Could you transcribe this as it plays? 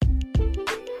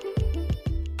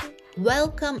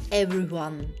Welcome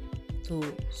everyone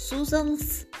to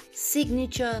Susan's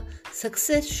Signature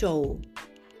Success Show.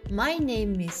 My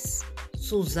name is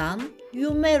Suzan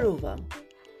Yumerova,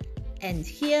 and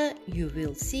here you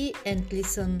will see and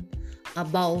listen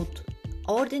about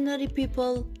ordinary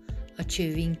people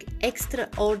achieving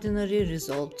extraordinary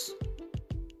results.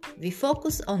 We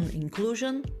focus on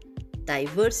inclusion,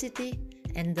 diversity,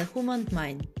 and the human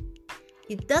mind.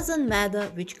 It doesn't matter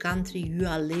which country you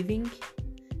are living,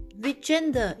 which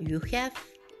gender you have,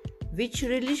 which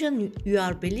religion you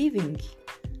are believing.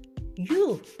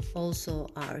 You also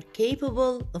are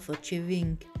capable of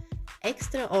achieving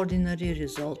extraordinary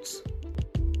results.